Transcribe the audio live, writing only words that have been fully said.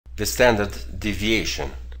The standard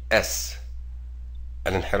deviation S.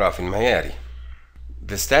 الانحراف المعياري.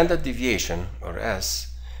 The standard deviation, or S,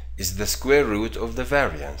 is the square root of the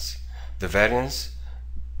variance. The variance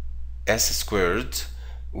S squared,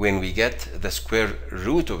 when we get the square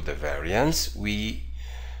root of the variance, we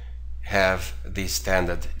have the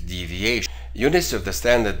standard deviation. Units of the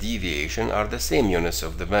standard deviation are the same units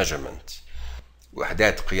of the measurement.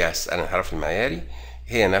 وحدات قياس الانحراف المعياري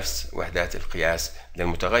هي نفس وحدات القياس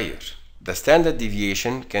للمتغير. The standard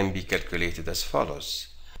deviation can be calculated as follows.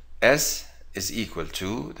 S is equal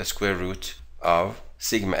to the square root of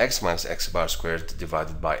sigma x minus x bar squared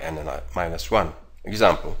divided by n minus 1.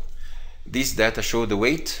 Example. These data show the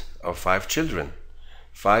weight of 5 children.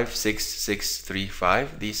 5, 6, 6, 3,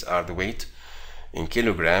 5. These are the weight in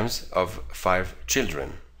kilograms of 5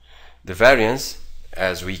 children. The variance,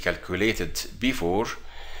 as we calculated before,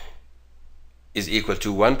 is equal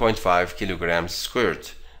to 1.5 kilograms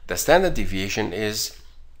squared. The standard deviation is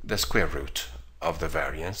the square root of the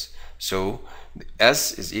variance. So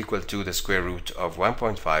S is equal to the square root of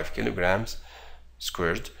 1.5 kilograms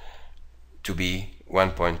squared to be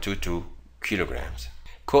 1.22 kilograms.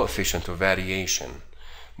 Coefficient of variation,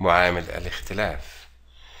 معامل الاختلاف.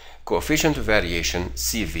 Coefficient of variation,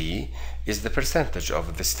 CV, is the percentage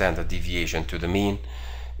of the standard deviation to the mean.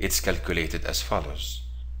 It's calculated as follows.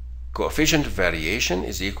 Coefficient of variation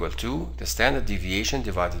is equal to the standard deviation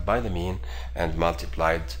divided by the mean and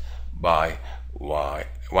multiplied by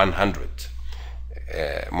 100.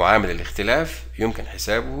 معامل الاختلاف يمكن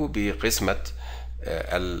حسابه بقسمة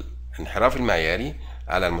الانحراف المعياري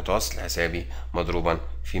على المتوسط الحسابي مضروبا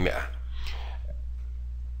في 100.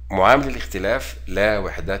 معامل الاختلاف لا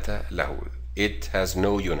وحدة له. It has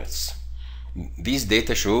no units. These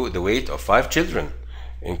data show the weight of 5 children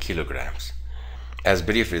in kilograms. As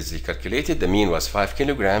previously calculated, the mean was 5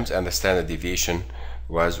 kilograms and the standard deviation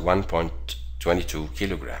was 1.22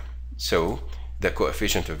 kilogram. So the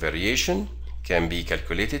coefficient of variation can be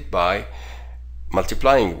calculated by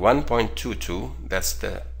multiplying 1.22, that's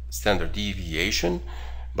the standard deviation,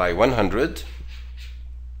 by 100,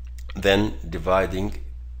 then dividing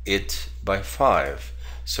it by 5.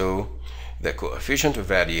 So the coefficient of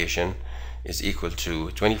variation is equal to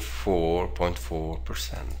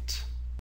 24.4%.